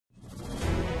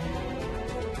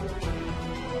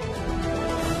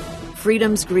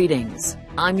Freedom's greetings.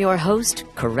 I'm your host,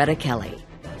 Coretta Kelly.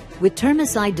 With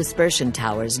termicide dispersion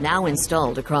towers now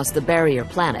installed across the barrier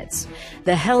planets,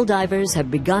 the Helldivers have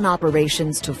begun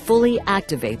operations to fully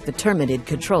activate the Terminid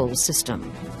control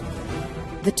system.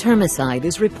 The termicide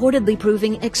is reportedly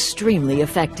proving extremely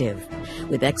effective,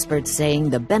 with experts saying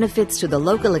the benefits to the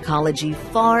local ecology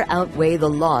far outweigh the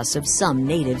loss of some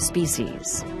native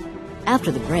species. After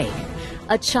the break,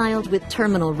 a child with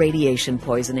terminal radiation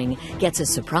poisoning gets a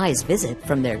surprise visit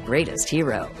from their greatest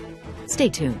hero. Stay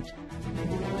tuned.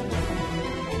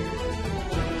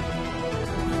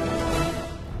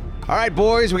 All right,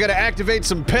 boys, we gotta activate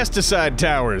some pesticide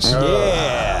towers.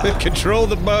 Yeah. Control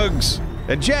the bugs.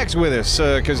 And Jack's with us,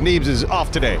 because Neebs is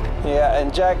off today. Yeah,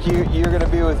 and Jack, you're gonna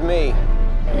be with me.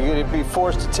 You're gonna be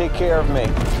forced to take care of me.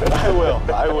 I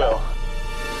will.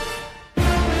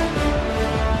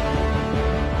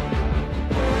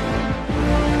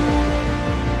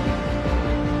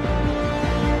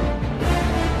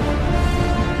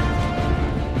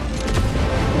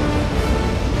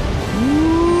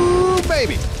 Ooh,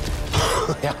 baby.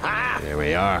 There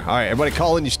we are. All right, everybody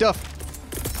call in your stuff.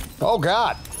 Oh,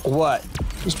 God. What?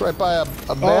 Just right by a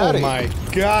baddie. Oh, my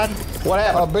God. What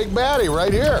happened? A big baddie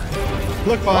right here.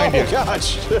 Look behind you. Oh,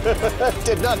 gosh.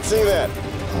 Did not see that.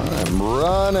 I'm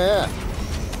running.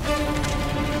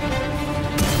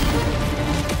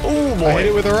 Oh, boy. I hit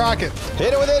it with a rocket.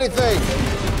 Hit it with anything.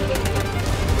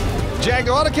 Jack,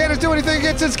 do autocannons do anything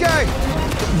against this guy?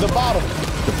 The bottom.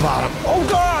 The bottom. Oh,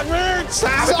 God, man.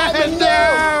 Simon,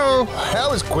 no! That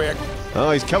was quick.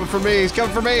 Oh, he's coming for me. He's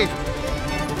coming for me.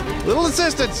 Little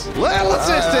assistance. Little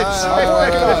assistance. All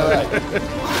right.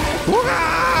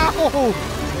 Wow!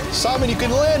 Simon, you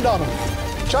can land on him.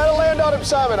 Try to land on him,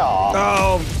 Simon.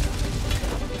 Oh,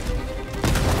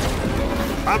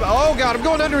 God, I'm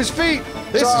going under his feet.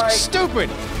 This is stupid.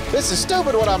 This is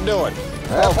stupid what I'm doing.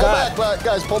 Pull back,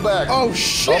 guys, pull back. Oh,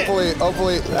 shit.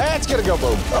 Hopefully, that's gonna go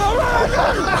boom.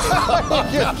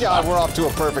 God, we're off to a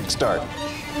perfect start.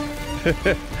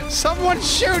 Someone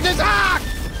shoot us! Ah!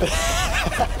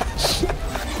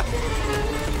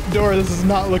 Dora, this is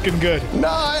not looking good. No,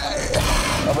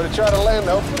 I'm gonna try to land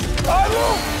though.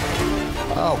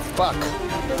 Oh, fuck.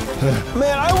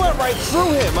 Man, I went right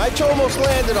through him. I almost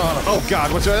landed on him. Oh,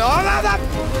 God, what's going on? Oh, no.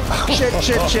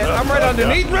 Shit. I'm right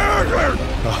underneath.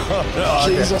 Oh,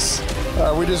 Jesus.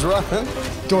 Are we just running?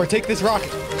 Dora, take this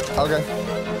rocket. Okay.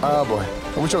 Oh, boy.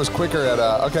 I wish I was quicker at,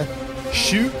 okay.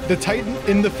 Shoot the Titan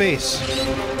in the face.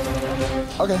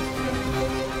 Okay.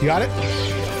 You got it?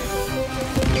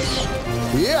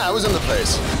 Yeah, I was in the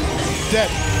face. Dead.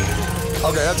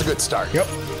 Okay, that's a good start. Yep.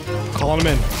 Calling him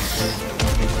in.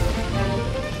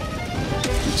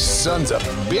 You sons of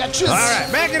bitches. All right,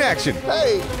 back in action.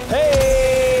 Hey.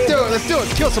 Let's do it.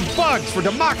 Kill some bugs for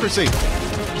democracy.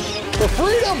 For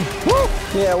freedom. Woo!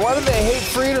 Yeah, why do they hate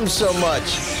freedom so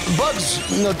much? Bugs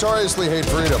notoriously hate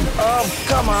freedom. Oh,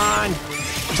 come on.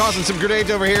 Tossing some grenades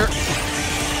over here.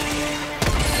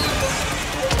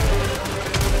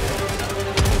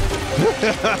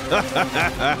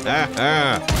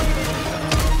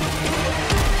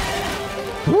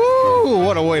 Woo!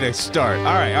 What a way to start. All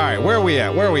right. Where are we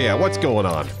at? What's going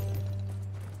on?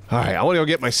 All right, I want to go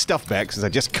get my stuff back since I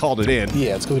just called it in.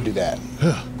 Yeah, let's go do that.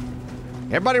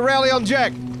 Everybody rally on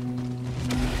Jack.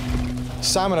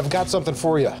 Simon, I've got something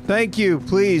for you. Thank you,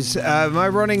 please. Am I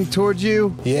running towards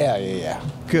you? Yeah.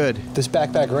 Good. This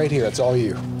backpack right here, it's all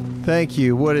you. Thank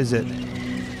you. What is it?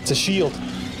 It's a shield.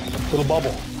 Little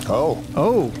bubble. Oh.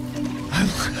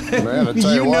 Man, I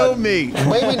tell you know what. me.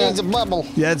 Baby needs a bubble.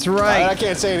 That's right. I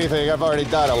can't say anything. I've already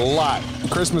done a lot.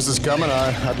 Christmas is coming.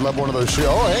 I'd love one of those shields.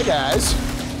 Oh, hey, guys.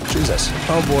 Jesus.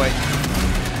 Oh, boy.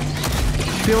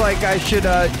 I feel like I should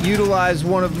utilize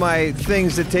one of my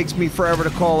things that takes me forever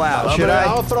to call out. Should I?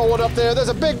 I'll throw one up there. There's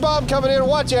a big bomb coming in.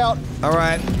 Watch out. All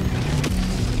right.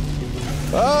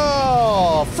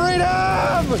 Oh,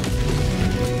 freedom!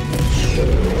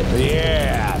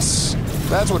 Yes.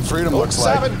 That's what freedom looks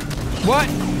like. What?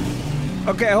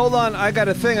 Okay, hold on. I got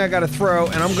a thing I gotta throw,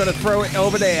 and I'm gonna throw it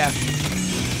over there.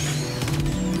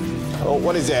 Oh,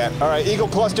 what is that? All right, Eagle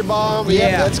Cluster Bomb. Yeah.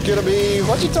 Yep, that's gonna be...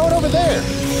 Why'd you throw it over there?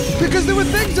 Because there were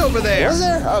things over there. Was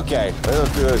there? Okay.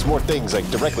 There's more things, like,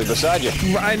 directly beside you.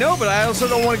 I know, but I also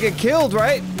don't want to get killed,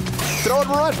 right? Throw it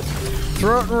and run.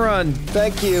 Throw it and run.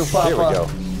 Thank you, Papa. Here we go.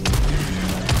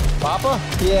 Papa?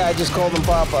 Yeah, I just called him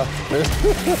Papa.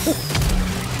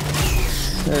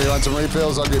 Here, you want some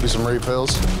refills? I'll give you some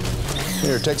refills.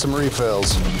 Here, take some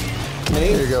refills. Me?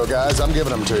 Here you go, guys. I'm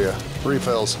giving them to you.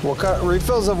 Refills. What kind?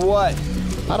 Refills of what?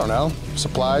 I don't know.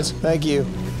 Supplies. Thank you.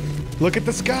 Look at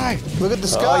the sky. Look at the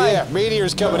sky. Oh, yeah.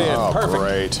 Meteor's coming in. Oh, Perfect.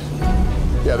 great.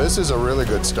 Yeah, this is a really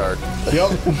good start.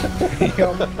 Yep.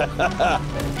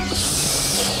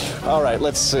 All right,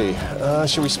 let's see.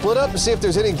 Should we split up and see if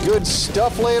there's any good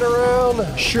stuff laying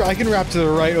around? Sure, I can wrap to the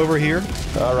right over here.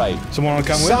 All right. Someone want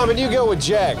to come with? Simon, you go with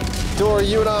Jack. Dora,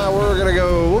 you and I,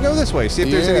 we'll go this way. See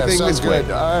if there's anything sounds this way.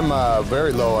 good. I'm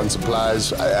very low on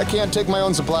supplies. I can't take my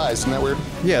own supplies. Isn't that weird?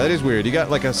 Yeah, that is weird. You got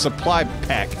like a supply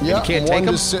pack. And Yeah, you can't one take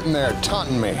them? just sitting there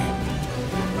taunting me.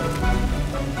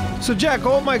 So Jack,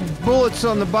 all my bullets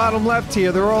on the bottom left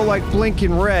here, they're all like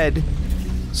blinking red.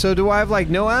 So do I have like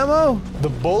no ammo? The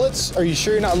bullets? Are you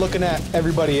sure you're not looking at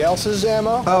everybody else's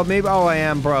ammo? Oh, maybe. Oh, I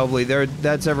am probably.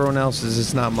 That's everyone else's.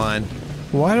 It's not mine.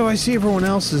 Why do I see everyone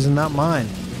else's and not mine?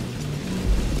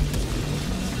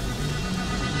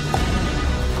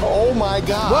 Oh my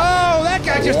God! Whoa, that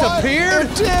guy just What? appeared?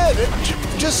 It did.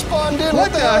 It just spawned in.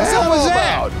 What the hell was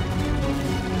that? About?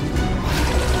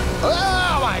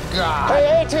 Oh my God!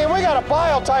 Hey, team, we got a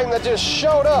Bile Titan that just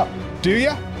showed up. Do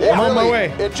ya? Yeah, I'm on my really,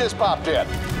 way. It just popped in.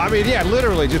 I mean, yeah,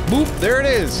 literally, just boop, there it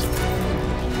is.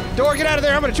 Dora, get out of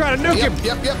there. I'm gonna try to nuke him.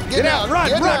 Yep. Get out. down, Run,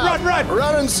 get run, down. run.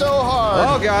 Running so hard.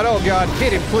 Oh God,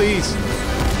 hit him, please.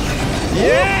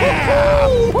 Yeah!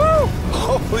 Woo!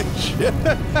 Holy shit!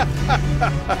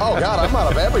 Oh God, I'm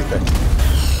out of everything.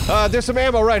 There's some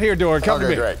ammo right here, Dora. Come to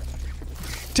me. Great.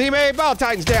 Team A, Bile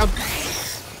Titan's down.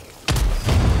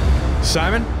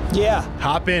 Simon, Yeah.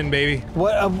 hop in, baby.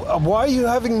 What? Why are you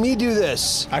having me do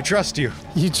this? I trust you.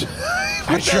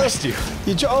 I trust you.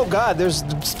 Oh God, there's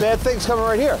bad things coming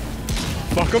right here.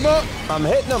 Fuck them up. I'm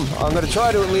hitting them. I'm gonna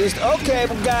try to at least. Okay,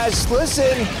 guys,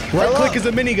 listen. Right click is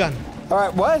a minigun. All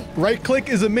right, what? Right click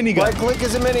is a minigun. Right click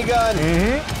is a minigun.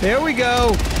 There we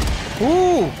go.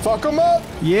 Ooh, Fuck them up.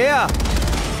 yeah.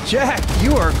 Jack,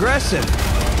 you are aggressive.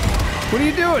 What are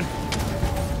you doing?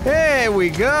 There we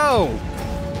go.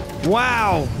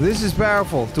 Wow, this is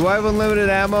powerful. Do I have unlimited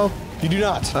ammo? You do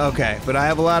not. Okay, but I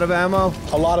have a lot of ammo.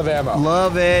 A lot of ammo.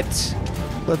 Love it.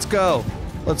 Let's go.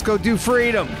 Let's go do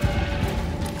freedom.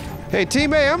 Hey,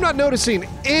 Team A, I'm not noticing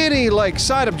any, like,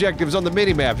 side objectives on the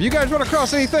minimap. You guys run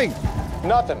across anything?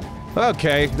 Nothing.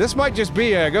 Okay, this might just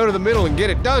be a go to the middle and get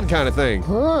it done kind of thing.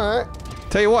 All right.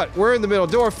 Tell you what, we're in the middle.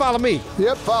 Dora, follow me.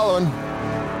 Yep, following.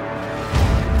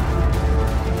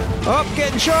 Up,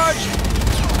 getting charged.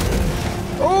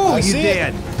 Oh, you see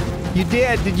did. You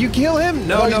did. Did you kill him?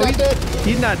 No, No, he's not dead.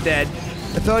 He's not dead.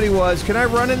 I thought he was. Can I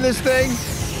run in this thing?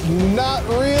 Not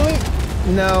really.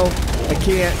 No, I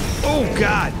can't. Oh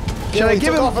God! Should I He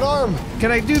give took him? off an arm.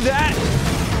 Can I do that?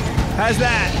 How's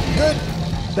that?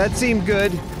 Good. That seemed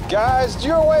good. Guys,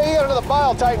 your way in to the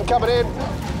Bile Titan coming in.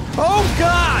 Oh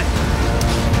God!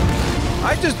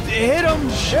 I just hit him.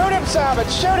 Shoot him, Simon.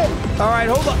 Shoot him. All right,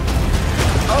 hold on.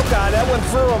 Oh God, that went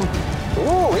through him.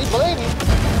 Ooh, he's bleeding.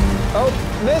 Oh,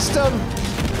 missed him.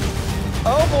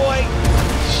 Oh boy!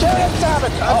 Shoot him,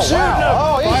 Simon. I'm shooting him.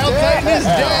 Oh, he's Bile dead. Titan is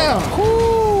down.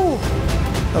 Woo!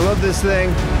 I love this thing.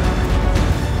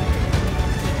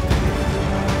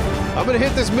 I'm gonna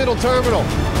hit this middle terminal.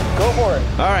 Go for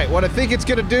it. All right, what I think it's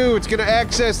gonna do, it's gonna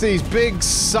access these big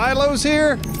silos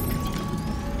here.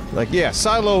 Like, yeah,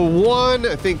 silo 1.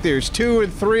 I think there's 2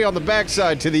 and 3 on the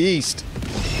backside to the east.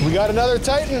 We got another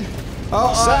Titan.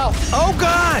 Oh, South. Oh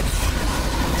God!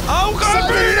 Oh God!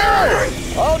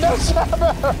 Oh no,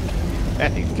 Simon.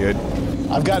 That ain't good.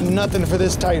 I've got nothing for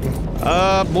this Titan.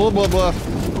 Blah, blah, blah.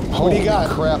 What do you got?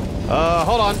 Crap.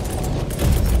 Hold on.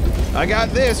 I got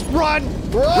this. Run!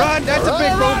 Run! That's a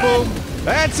big Run! boom boom.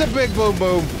 That's a big boom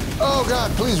boom. Oh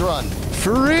God, please run.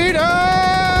 Freedom!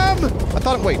 I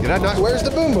thought, wait, did I not? Where's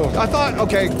the boom boom? I thought,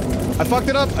 okay. I fucked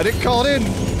it up. I didn't call it in.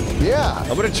 Yeah.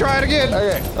 I'm gonna try it again.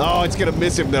 Okay. Oh, it's gonna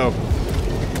miss him though.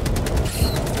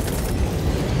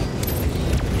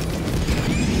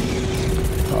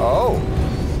 Oh.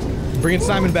 Bringing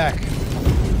Simon back.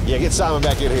 Yeah, get Simon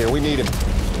back in here. We need him.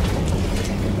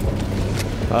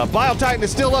 Bile Titan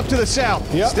is still up to the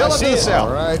south. Yep, still I up to see the it. south.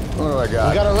 All right. What do I got?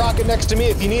 We got a rocket next to me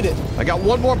if you need it. I got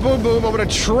one more boom boom. I'm gonna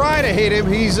try to hit him.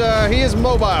 He is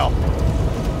mobile.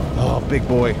 Oh, big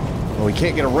boy. Oh, he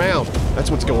can't get around.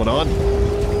 That's what's going on.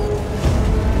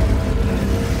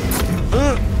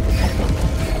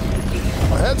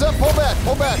 Heads up, pull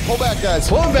back, guys.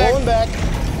 Pull him back. Pulling back.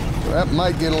 That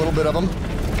might get a little bit of them.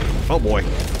 Oh boy.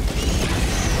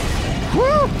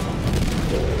 Woo!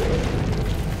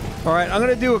 All right, I'm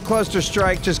gonna do a cluster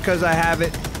strike just because I have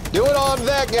it. Do it on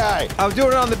that guy. I'll do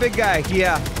it on the big guy.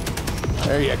 Yeah.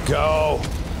 There you go.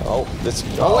 Oh, this.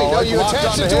 Oh wait, no, it's you locked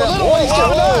attached onto it to a him. little one. He's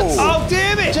going nuts. Oh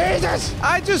damn it! Jesus!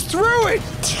 I just threw it.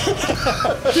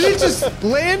 Did he just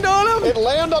land on him? It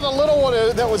landed on a little one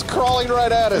that was crawling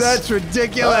right at us. That's All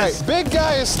ridiculous. right, big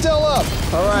guy is still up.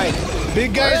 All right.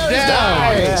 Big guy's There he's down.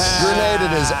 Nice.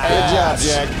 Grenaded his ass. Good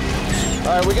job, Jack.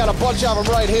 All right, we got a bunch of them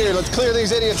right here. Let's clear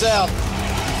these idiots out.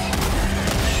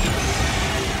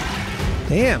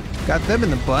 Damn, got them in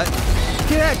the butt.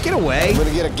 Get away. I'm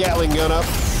gonna get a Gatling gun up.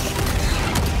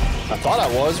 I thought I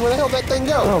was. Where the hell did that thing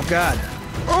go? Oh, God.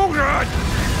 Oh, God.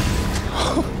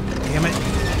 Damn it.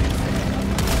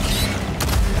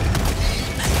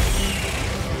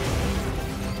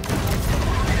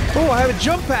 Oh, I have a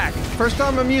jump pack. First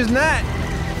time I'm using that.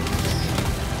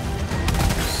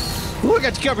 Ooh, I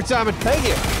got you covered, Simon. Thank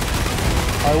you.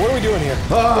 All right, what are we doing here?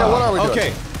 Yeah, what are we doing?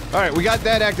 Okay. All right, we got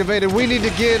that activated. We need to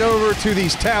get over to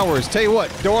these towers. Tell you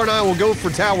what, Dora and I will go for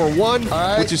Tower 1,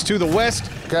 right. which is to the west.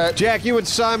 Okay. Jack, you and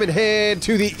Simon head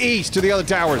to the east, to the other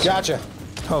towers. Gotcha.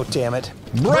 Oh, damn it.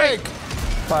 Break!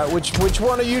 All right, which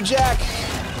one are you, Jack?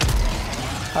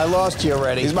 I lost you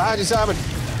already. He's behind you, Simon.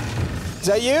 Is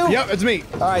that you? Yep, it's me.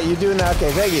 All right, you're doing that.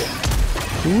 Okay, thank you.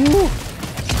 Ooh.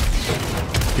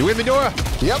 You with me, Dora?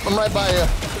 Yep, I'm right by you.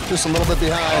 Just a little bit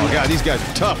behind. Oh, God, these guys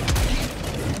are tough.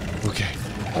 Okay.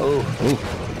 Oh. Ooh.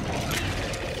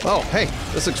 Oh, hey,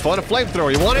 this looks fun. A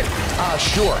flamethrower. You want it?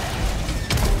 Sure.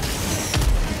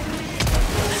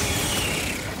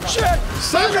 Shit!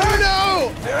 Simon,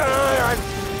 no!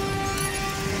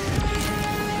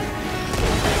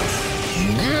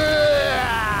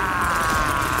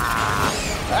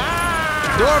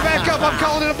 Dora, back up! I'm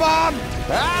calling it a bomb!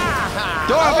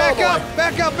 Dora, back up!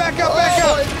 Back up! Back up! Back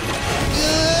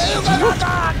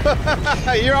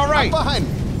up! You're all right. Behind.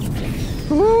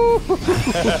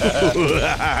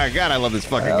 God, I love this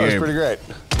fucking That was game. pretty great.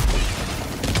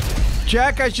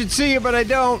 Jack, I should see you, but I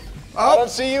don't. I don't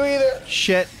see you either.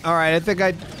 Shit. All right, I think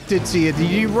I did see you. Did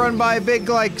you run by a big,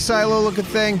 like, silo-looking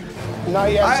thing?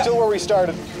 Not yet. Still where we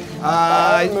started.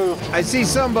 I haven't moved. I see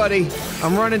somebody.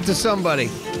 I'm running to somebody.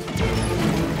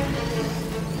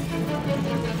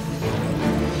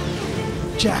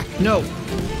 Jack, no.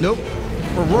 Nope.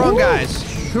 We're wrong guys.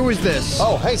 Who is this?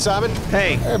 Oh, hey, Simon.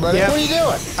 Hey. Hey, buddy. Yep. What are you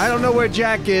doing? I don't know where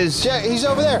Jack is. Jack, he's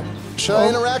over there. Should I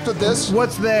interact with this?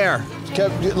 What's there?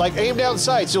 Like, aim down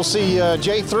sights. You'll see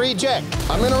J3, Jack.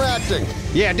 I'm interacting.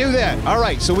 Yeah, do that. All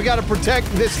right, so we got to protect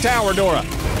this tower, Dora.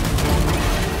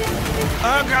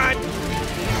 Oh, God.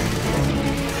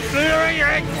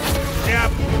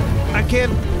 Yep. I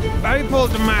can't. I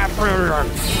pulled the map.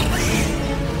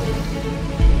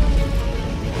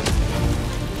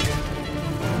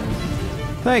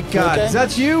 Thank God. Okay. Is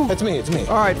that you? It's me. It's me.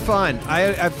 All right, fine.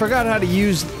 I forgot how to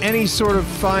use any sort of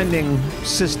finding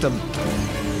system.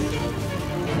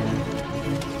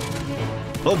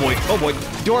 Oh boy, oh boy.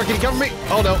 Dora, can you cover me?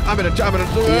 Oh no, I'm in a.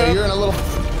 Yeah, you're in a little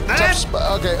Ah! tough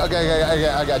spot. Okay,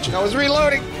 I got you. I was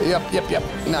reloading. Yep.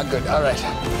 Not good. All right.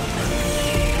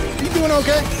 You doing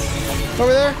okay?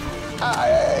 Over there?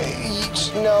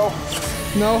 No.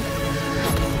 No?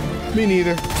 Me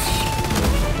neither.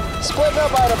 Splitting up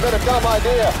had a bit of dumb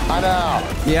idea. I know.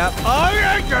 Yep.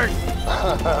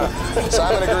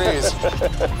 Simon agrees.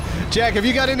 Jack, have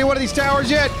you got into one of these towers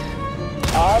yet?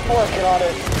 I'm working on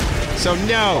it. So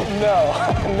no. No,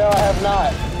 I have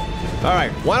not. All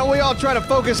right, why don't we all try to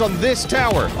focus on this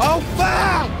tower? Oh,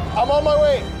 fuck! I'm on my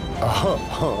way.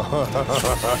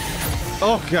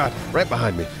 Oh God, right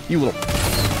behind me. You little.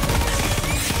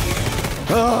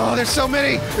 Oh, there's so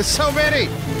many. There's so many.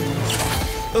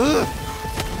 Ugh.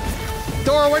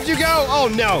 Dora, where'd you go? Oh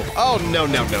no. Oh no.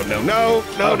 I'm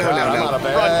out of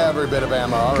every bit of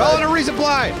ammo. All Call right. it a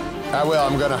resupply. I will.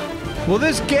 I'm gonna. Will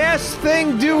this gas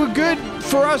thing do good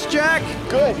for us, Jack?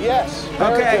 Good, yes.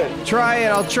 Very Okay, good. try it.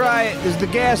 I'll try it. As the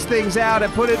gas thing's out, I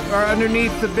put it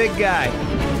underneath the big guy.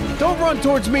 Don't run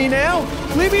towards me now.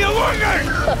 Leave me alone.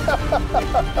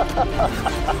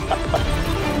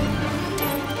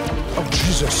 Oh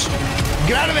Jesus!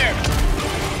 Get out of there.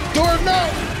 Dora, no!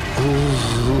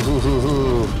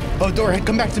 Oh, Dora,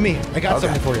 come back to me. I got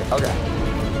something for you. Okay.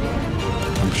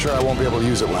 I'm sure I won't be able to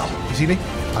use it well. You see me?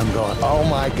 I'm going. Oh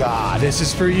my God! This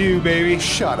is for you, baby.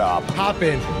 Shut up. Hop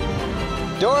in.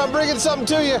 Dora, I'm bringing something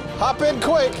to you. Hop in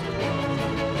quick.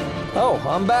 Oh,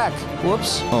 I'm back.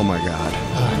 Whoops. Oh my God.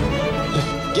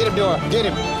 Get him, Dora. Get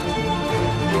him.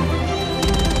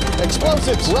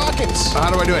 Explosives. Rockets. How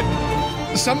do I do it?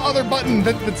 Some other button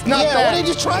that's not Yeah, why don't you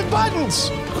just try buttons?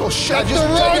 Oh shit! That's I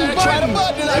the wrong tried a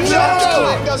button. button. I No!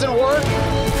 jumped It doesn't work.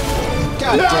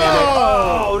 God damn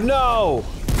Oh, no.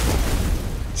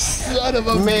 Son of a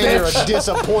it. Man, you're a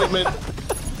disappointment.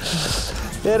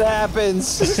 It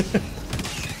happens.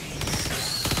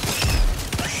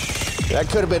 That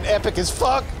could have been epic as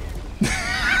fuck.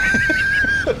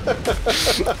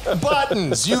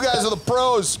 Buttons. You guys are the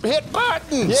pros. Hit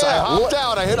buttons. Yeah, I hopped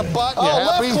out. I hit a button. Oh, You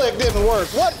left happy? click didn't work.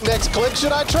 What next click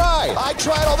should I try? I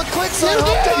tried all the clicks. I You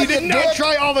hopped did. out. You did not dick.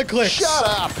 try all the clicks. Shut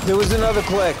up. There was another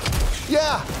click.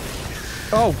 Yeah.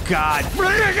 Oh, God.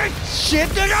 Shit.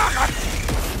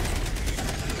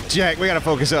 Jack, we gotta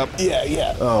focus up.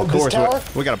 Yeah. Oh, of This course. tower?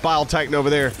 We got a bile titan over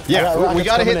there. got Yeah, we rockets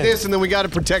gotta hit coming in. this and then we gotta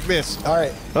protect this. All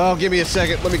right. Oh, give me a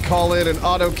second. Let me call in an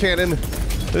autocannon.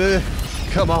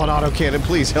 Come on, autocannon,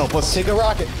 please help us. Take a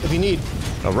rocket if you need.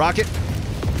 A rocket?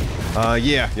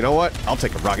 Yeah, you know what? I'll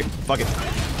take a rocket. Fuck it.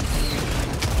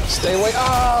 Stay away.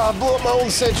 Ah, I blew up my own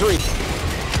sentry.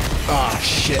 Ah,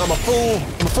 shit. I'm a fool.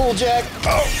 I'm a fool, Jack.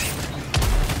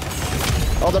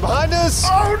 Oh, they're behind us.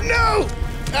 Oh, no!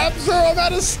 Absor, I'm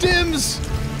out of stims.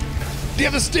 Do you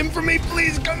have a stim for me?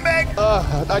 Please come back.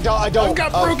 I don't. I've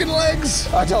got broken legs.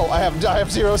 I don't. I have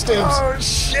 0 stims. Oh,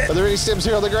 shit. Are there any stims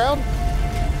here on the ground?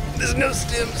 There's no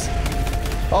stims.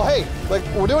 Oh, hey, like,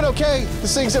 we're doing okay.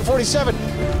 This thing's at 47.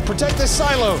 Protect this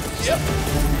silo. Yep.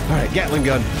 All right, Gatling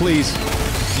gun, please.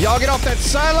 Y'all get off that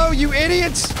silo, you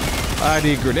idiots! I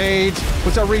need grenades.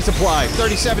 What's our resupply?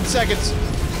 37 seconds.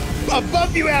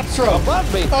 Above you, Absor.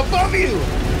 Above me. Above you.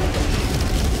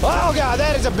 Oh, God,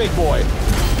 that is a big boy.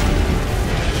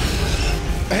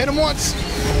 I hit him once.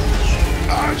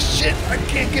 Oh, shit. I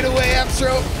can't get away,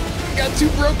 Absor. Got 2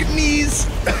 broken knees.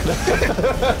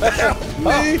 Help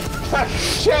me.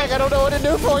 Jack, I don't know what to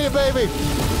do for you, baby.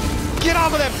 Get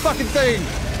off of that fucking thing!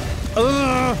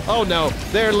 Oh no,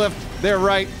 they're left, they're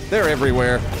right, they're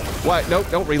everywhere. Why? Nope,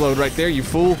 don't reload right there, you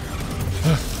fool.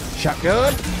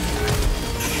 Shotgun.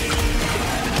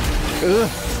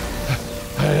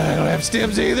 I don't have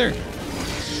stems either.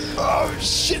 Oh,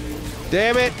 shit.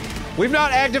 Damn it. We've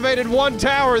not activated one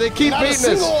tower. They keep Not a beating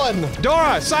single us. one.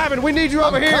 Dora, Simon, we need you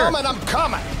over here. I'm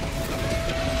coming.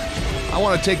 I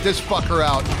want to take this fucker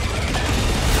out.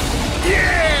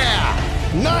 Yeah.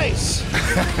 Nice.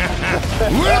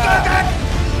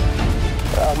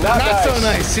 Not so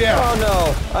nice, yeah. Oh,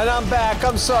 no. And I'm back.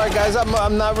 I'm sorry, guys.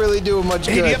 I'm not really doing much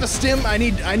Hey, good. do you have a stim? I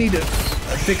need to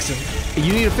fix him.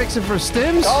 You need to fix it for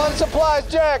stims? Calling supplies,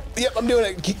 Jack. Yep, I'm doing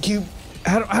it. Q.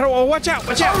 How do, oh, watch out,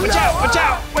 watch out, watch out, watch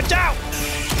out, watch out!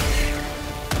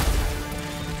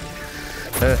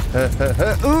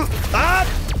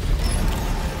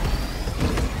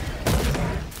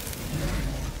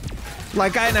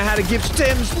 Like I know how to give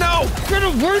stims. No, get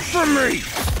away from me!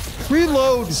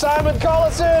 Reload. Simon, call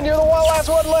us in. You're the last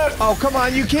one left. Oh, come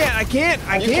on, you can't. I can't.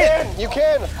 You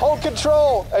can. Hold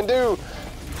control and do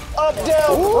up, down,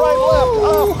 right,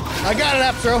 left, up. I got it,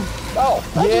 Absor. Oh,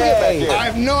 how'd you get back here? I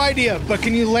have no idea, but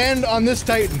can you land on this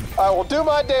Titan? I will do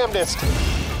my damnedest.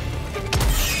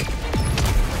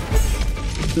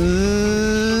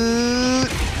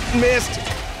 Missed.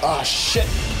 Oh, shit.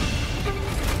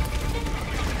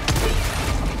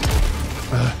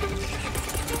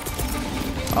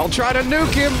 I'll try to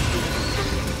nuke him.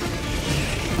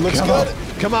 Looks Come good. on.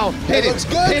 Come on. Hit him. looks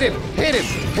good. Hit him. Hit him.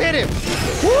 Hit him.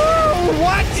 Woo!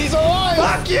 What? He's alive.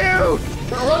 Fuck you!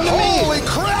 Run to me. Holy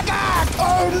crap!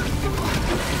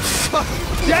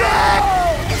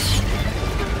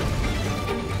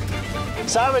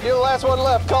 Simon, you're the last one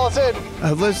left. Call us in.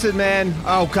 Listen, man.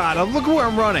 Oh God, look where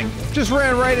I'm running. Just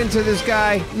ran right into this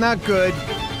guy. Not good.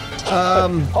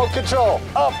 Hold control.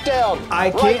 Up, down. I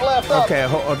right, can't. left, up. Okay,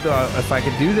 if I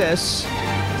could do this,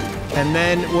 and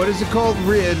then what is it called?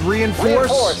 Reinforce.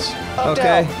 Reinforce. Up,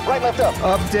 Okay. down. Right, left, up.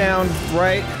 Up, down,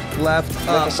 right, left, Make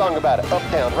up. a song about it. Up,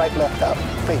 down, right, left, up.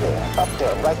 Play there. Up,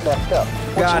 down, right, left, up.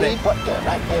 What Got you it. need? Up, down,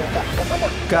 right, left, up. Come on now.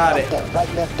 Got Up, it. down,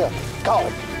 right, left, up. Call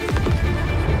it.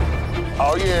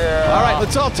 Oh yeah. All right,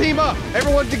 let's all team up.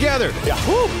 Everyone together. Yeah.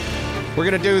 Woo. We're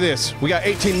gonna do this. We got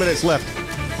 18 minutes left.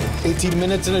 18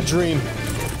 minutes in a dream.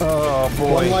 Oh,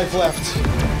 boy. 1 life left.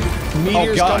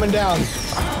 Meteor's God. coming down.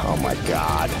 Oh, my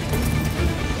God.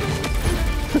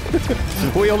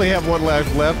 We only have 1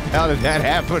 life left. How did that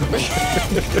happen?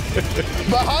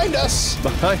 Behind us.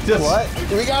 Behind us. What?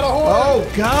 We got a horn. Oh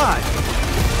God!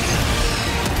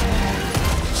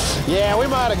 Yeah, we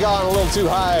might have gone a little too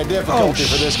high in difficulty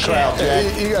for this crowd,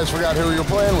 Jack. You guys forgot who you're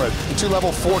playing with. 2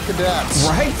 level 4 cadets.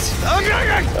 Right?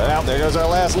 Well, there goes our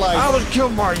last life. I was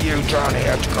killed by you, Johnny.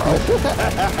 Let's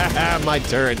go. My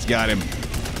turret's got him.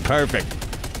 Perfect.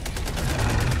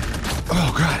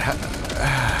 Oh God.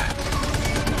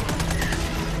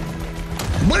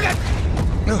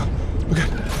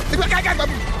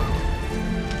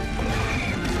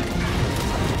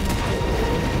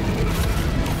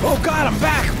 Oh God, I'm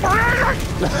back.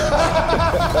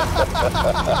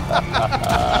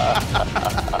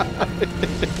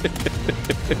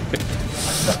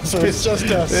 So it's just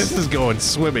us. This is going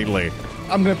swimmingly.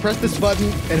 I'm gonna press this button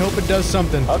and hope it does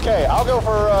something. Okay, I'll go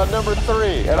for number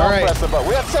 3, and All I'll right. press the button.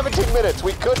 We have 17 minutes.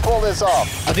 We could pull this off.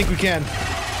 I think we can.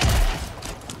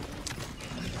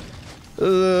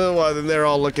 Well, then they're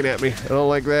all looking at me. I don't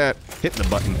like that. Hitting the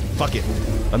button. Fuck it.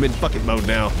 I'm in bucket mode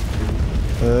now.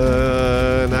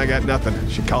 And I got nothing.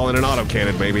 Should call in an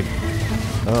autocannon, baby.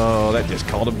 Oh, that just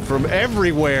called him from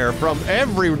everywhere. From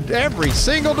every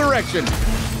single direction.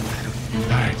 All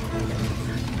right.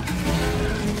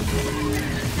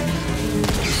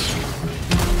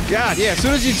 God, yeah, as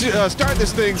soon as you start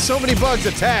this thing, so many bugs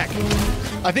attack.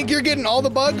 I think you're getting all the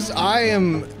bugs. I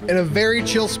am in a very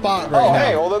chill spot right Oh, now.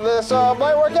 hey, well then this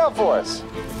might work out for us.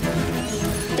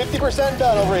 50%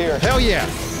 done over here. Hell yeah.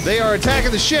 They are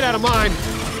attacking the shit out of mine.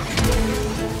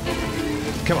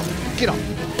 Come on, get off,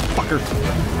 fucker.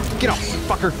 Get off,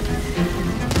 fucker.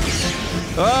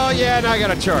 Oh, yeah, now I got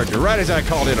a charger. Right as I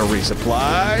called in a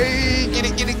resupply. Get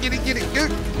it.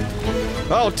 Good.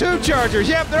 Oh, 2 chargers.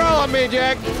 Yep, they're all on me,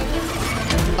 Jack.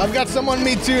 I've got some on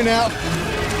me too now.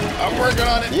 I'm working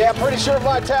on it. Yeah, pretty sure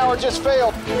my tower just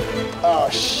failed. Oh,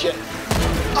 shit.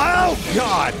 Oh,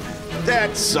 God.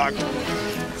 That sucked.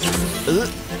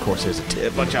 Of course, there's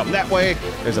a bunch of them that way.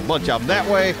 There's a bunch of them that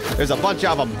way. There's a bunch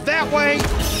of them that way.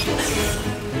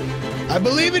 I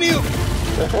believe in you.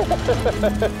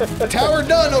 Tower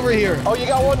done over here. Oh, you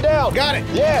got one down. Got it.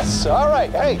 Yes, all right.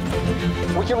 Hey,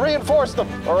 we can reinforce them,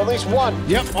 or at least one.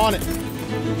 Yep, on it.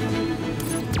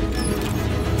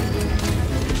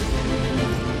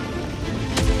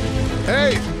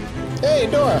 Hey. Hey,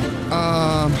 Dora.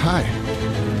 Hi.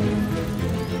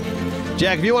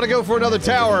 Jack, if you want to go for another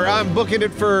tower, I'm booking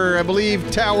it for, I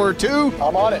believe, Tower 2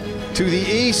 I'm on it. to the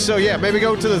east. So, yeah, maybe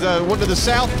go to the one to the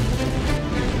south.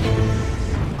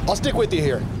 I'll stick with you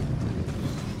here.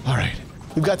 All right.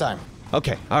 We've got time.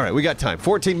 Okay, all right, we got time.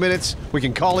 14 minutes. We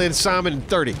can call in Simon in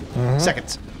 30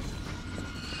 seconds.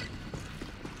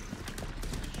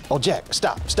 Oh, Jack,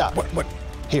 stop. What?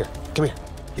 Here, come here.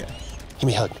 Yeah. Give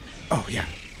me a hug. Oh, yeah.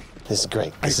 This is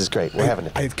great. This is great. We're having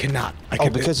it. I cannot. Oh,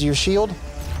 because of your shield?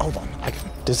 Hold on.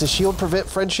 Does the shield prevent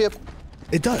friendship?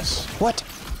 It does. What?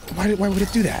 Why would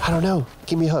it do that? I don't know.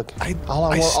 Give me a hug. All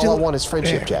I want is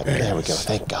friendship, Jack. There we go.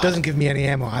 Thank God. Doesn't give me any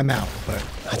ammo. I'm out, but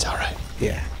That's all right.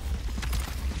 yeah.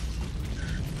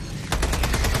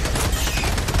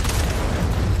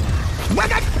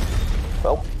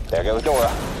 Well, there goes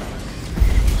Dora.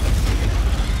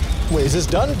 Wait, is this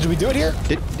done? Did we do it here?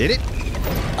 Did it?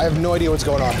 I have no idea what's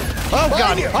going on. Oh,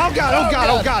 God. Oh, God. Oh, God.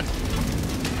 Oh, God.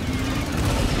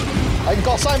 I can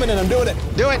call Simon and I'm doing it.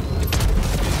 Do it.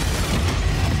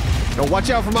 Now watch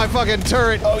out for my fucking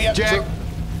turret, Oh, yeah, Jack. sure.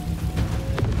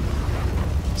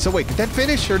 So wait, did that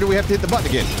finish, or do we have to hit the button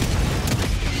again?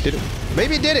 Did it?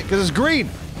 Maybe it did it, because it's green.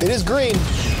 It is green.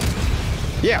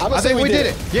 Yeah, I'm I think assuming we we did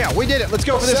did it. Yeah, we did it. Let's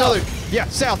go for this South. other. Yeah,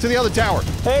 south to the other tower.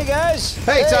 Hey guys!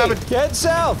 Hey, Simon. Head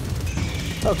south!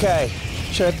 Okay.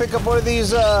 Should I pick up one of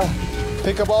these,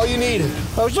 Pick up all you need.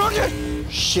 Oh,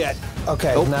 shit.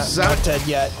 Okay, Oh, not dead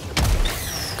yet.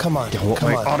 Come on, come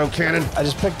My on. autocannon. I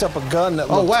just picked up a gun that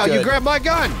Oh, looks wow, good. you grabbed my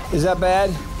gun. Is that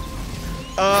bad?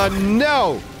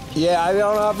 No. Yeah, I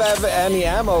don't have any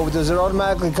ammo. Does it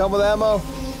automatically come with ammo?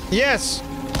 Yes.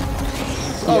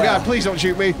 Oh, Yeah. God, please don't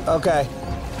shoot me. Okay.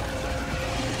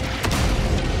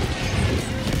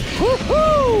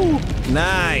 Woohoo!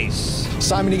 Nice.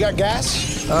 Simon, you got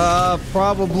gas?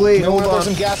 Probably. No, Hold there's on.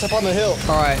 some gas up on the hill.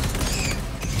 All right.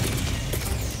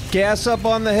 Gas up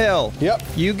on the hill. Yep.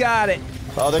 You got it.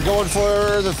 Oh, they're going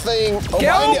for the thing. Oh,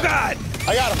 behind you. God!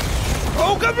 I got him.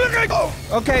 Oh, God! Oh.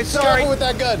 Okay, sorry. Careful with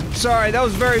that gun. Sorry, that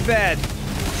was very bad.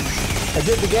 I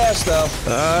did the gas, though.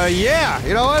 Yeah.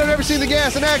 You know what? I've never seen the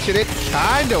gas in action. It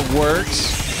kind of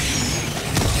works.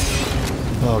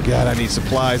 Oh, God, I need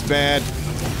supplies bad.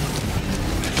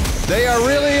 They are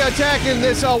really attacking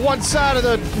this one side of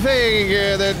the thing.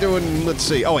 Yeah, they're doing, let's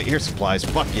see. Oh, wait, here's supplies.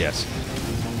 Fuck yes.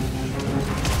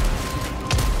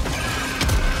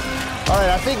 All right,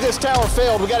 I think this tower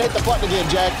failed. We got to hit the button again,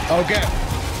 Jack. Okay.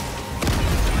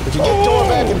 We can get Dora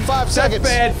back in 5 That's seconds.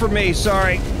 bad for me,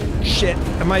 sorry. Shit.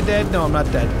 Am I dead? No, I'm not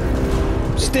dead.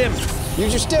 Stim.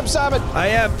 Use your stim, Simon. I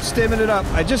am stimming it up.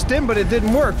 I just stimmed, but it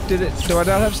didn't work. Did it? Do I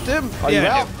not have stim? Are you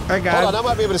out? I got Hold it. on, I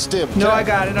might be able to stim. No, Check. I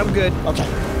got it. I'm good. Okay.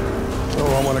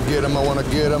 Oh, I want to get him. I want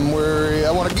to get him. Where?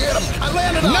 I want to get him. I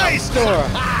landed on him. Nice, Dora.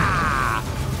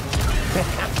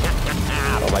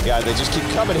 Oh my God, they just keep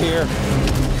coming here.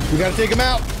 We gotta take them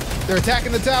out. They're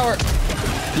attacking the tower.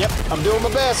 Yep, I'm doing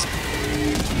my best.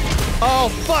 Oh,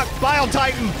 fuck. Bile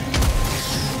Titan.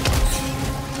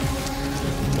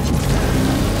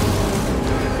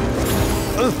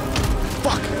 Ugh.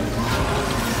 Fuck.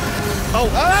 Oh,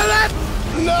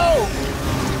 No!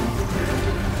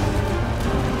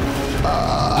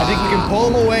 I think we can pull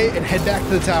him away and head back to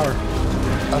the tower.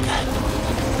 Okay.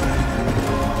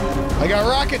 I got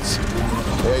rockets.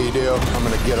 Yeah, you do. I'm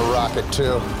gonna get a rocket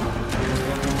too.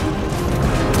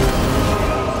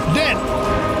 Dead.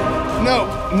 No,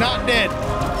 not dead.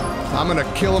 I'm gonna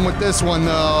kill him with this one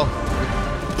though.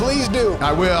 Please do.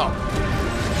 I will.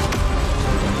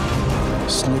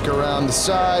 Sneak around the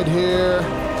side here.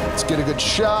 Let's get a good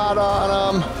shot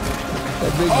on him.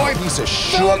 That big piece of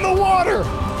shit. Fell in the water.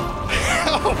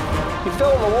 He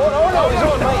fell in the water? Oh no, he's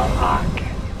on me.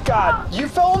 God, you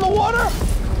fell in the water?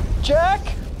 Jack?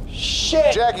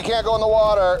 Shit. Jack, you can't go in the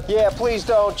water. Yeah, please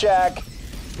don't, Jack.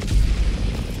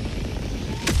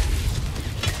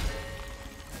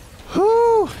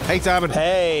 Whew. Hey, Simon.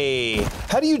 Hey.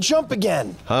 How do you jump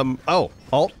again? Oh,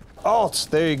 alt. Alt.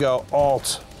 There you go.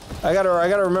 Alt. I gotta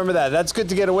remember that. That's good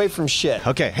to get away from shit.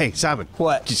 Okay, hey, Simon.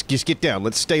 What? Just get down.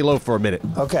 Let's stay low for a minute.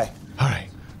 Okay. All right.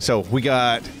 So we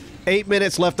got 8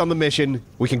 minutes left on the mission.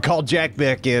 We can call Jack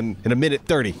back in a minute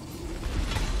 30.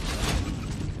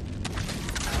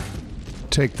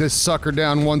 Take this sucker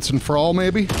down once and for all,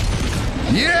 maybe?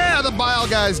 Yeah, the bile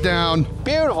guy's down.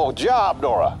 Beautiful job,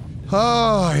 Nora.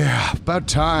 Oh, yeah. About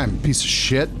time, piece of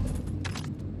shit.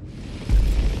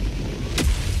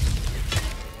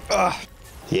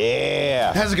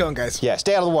 Yeah. How's it going, guys? Yeah,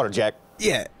 stay out of the water, Jack.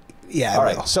 Yeah. All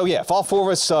right, so yeah, if all four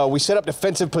of us, we set up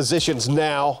defensive positions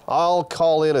now. I'll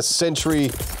call in a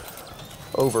sentry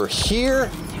over here.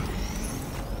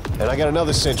 And I got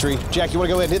another sentry. Jack, you want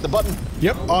to go ahead and hit the button?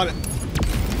 Yep, on it.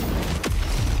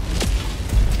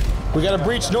 We got a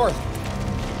breach north.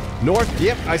 North?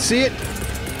 Yep, I see it.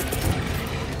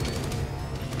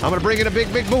 I'm gonna bring in a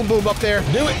big boom boom up there.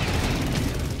 Do it.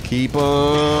 Keep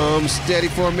them steady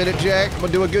for a minute, Jack. I'm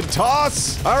gonna do a good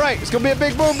toss. All right, it's gonna be a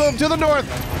big boom boom to the north.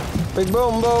 Big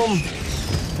boom boom.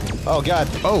 Oh, God.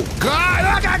 Oh,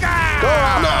 God! Go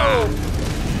out.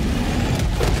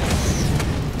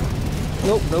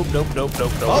 No. Nope.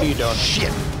 What are you doing?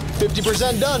 Shit.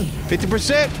 50% done.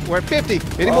 50%. We're at 50.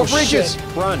 Any more breaches?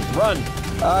 Shit. Run.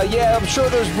 Yeah, I'm sure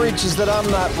there's breaches that I'm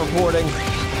not reporting.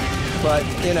 But,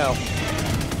 you know.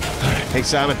 Hey,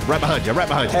 Simon, right behind you.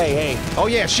 Hey. Oh,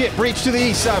 yeah, shit. Breach to the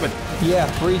east, Simon. Yeah,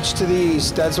 breach to the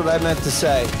east. That's what I meant to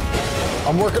say.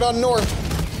 I'm working on north.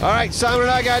 All right, Simon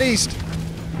and I got east.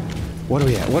 What are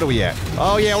we at?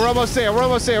 Oh, yeah, we're almost there. We're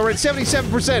at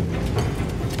 77%.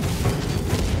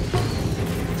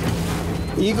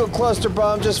 Eagle cluster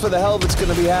bomb, just for the hell of it's going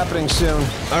to be happening soon.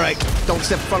 All right, don't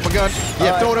step in front of my gun.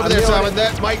 Yeah, All throw right, it over I'm there, doing Simon. it.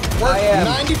 That might work. I am.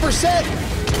 90%.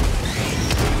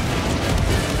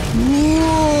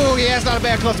 Ooh, yeah, it's not a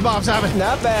bad cluster bomb, Simon.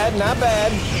 Not bad.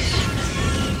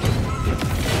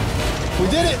 We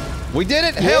did it. We did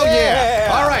it? Hell yeah.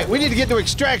 Yeah. All right, we need to get to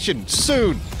extraction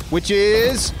soon, which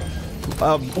is...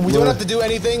 We don't have to do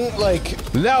anything like...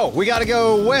 No, we got to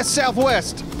go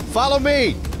west-southwest. Follow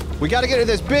me. We got to get to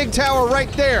this big tower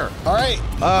right there. All right.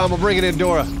 I'm going to bring it in,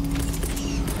 Dora.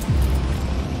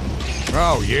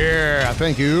 Oh, yeah,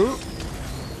 thank you.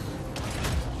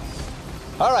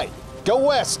 All right, go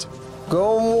west.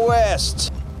 Go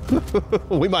west.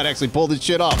 We might actually pull this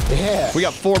shit off. Yeah. We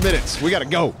got 4 minutes. We got to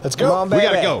go. Let's go. Come on, We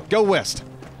got to baby. go. Go west.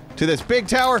 To this big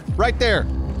tower right there.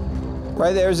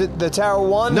 Right there, is it the tower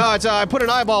one? No, it's I put an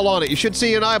eyeball on it. You should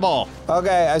see an eyeball.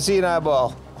 Okay, I see an eyeball.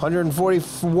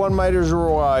 141 meters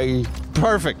away.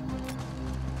 Perfect.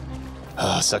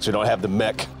 Sucks we don't have the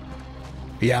mech.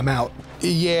 Yeah, I'm out.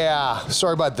 Yeah,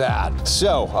 sorry about that.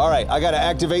 So, all right, I got to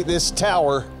activate this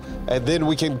tower, and then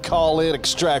we can call in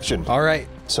extraction. All right.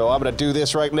 So I'm going to do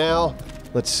this right now.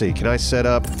 Let's see. Can I set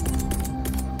up?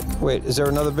 Wait, is there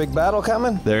another big battle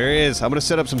coming? There is. I'm going to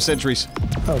set up some sentries.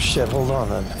 Oh shit, hold on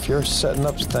then. If you're setting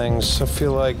up things, I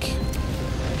feel like...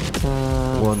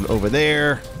 One over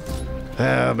there.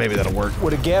 Maybe that'll work.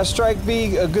 Would a gas strike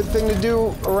be a good thing to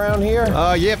do around here?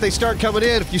 Yeah, if they start coming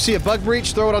in, if you see a bug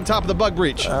breach, throw it on top of the bug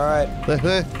breach. All right.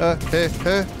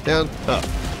 Down, up.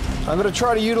 I'm gonna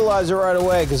try to utilize it right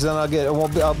away, because then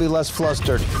I'll be less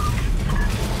flustered.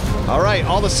 All right,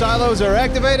 all the silos are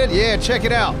activated. Yeah, check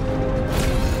it out.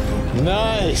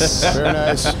 Nice. Very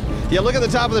nice. Yeah, look at the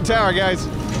top of the tower, guys.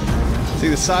 See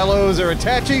the silos are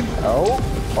attaching? Oh.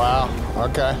 Wow,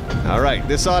 okay. All right,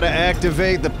 this ought to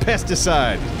activate the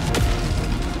pesticide.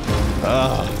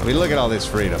 I mean, look at all this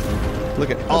freedom. Look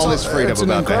at all this freedom it's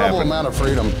about to happen. an incredible amount of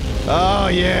freedom. Oh,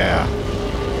 yeah.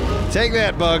 Take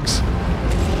that, bugs.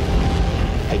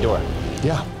 Hey, Dora.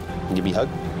 Yeah. Give me a hug.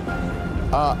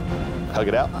 Hug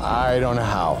it out. I don't know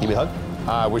how. Give me a hug.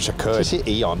 I wish I could. Just hit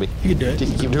E on me. You can do it.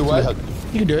 Just give Do me what? a hug.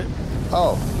 You can do it.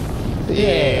 Oh.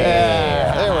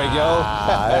 Yeah. There we go.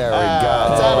 There we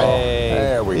go. Hey.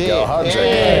 There we go. Hugs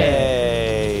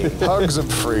Hey. Hugs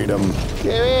of freedom. Come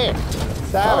here.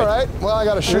 All right. Well, I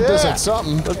got to shoot this at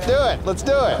something. Let's do it. Let's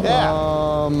do it.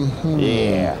 Yeah.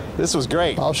 Yeah. This was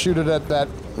great. I'll shoot it at that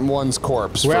one's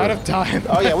corpse. We're out of time.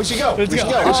 Oh yeah, we should go. We should go.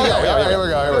 We should go. All right, here we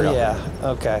go. Here we go. Yeah,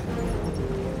 okay.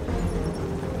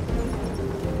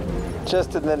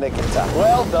 Just in the nick of time.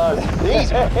 Well done.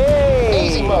 Easy. Hey.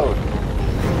 Easy mode.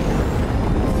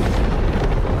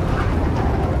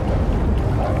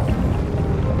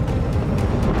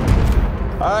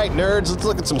 All right, nerds, let's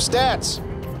look at some stats.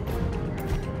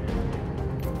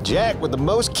 Jack with the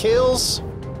most kills.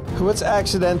 What's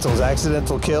accidentals?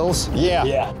 Accidental kills?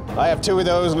 Yeah. I have 2 of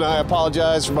those, and I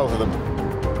apologize for both of them.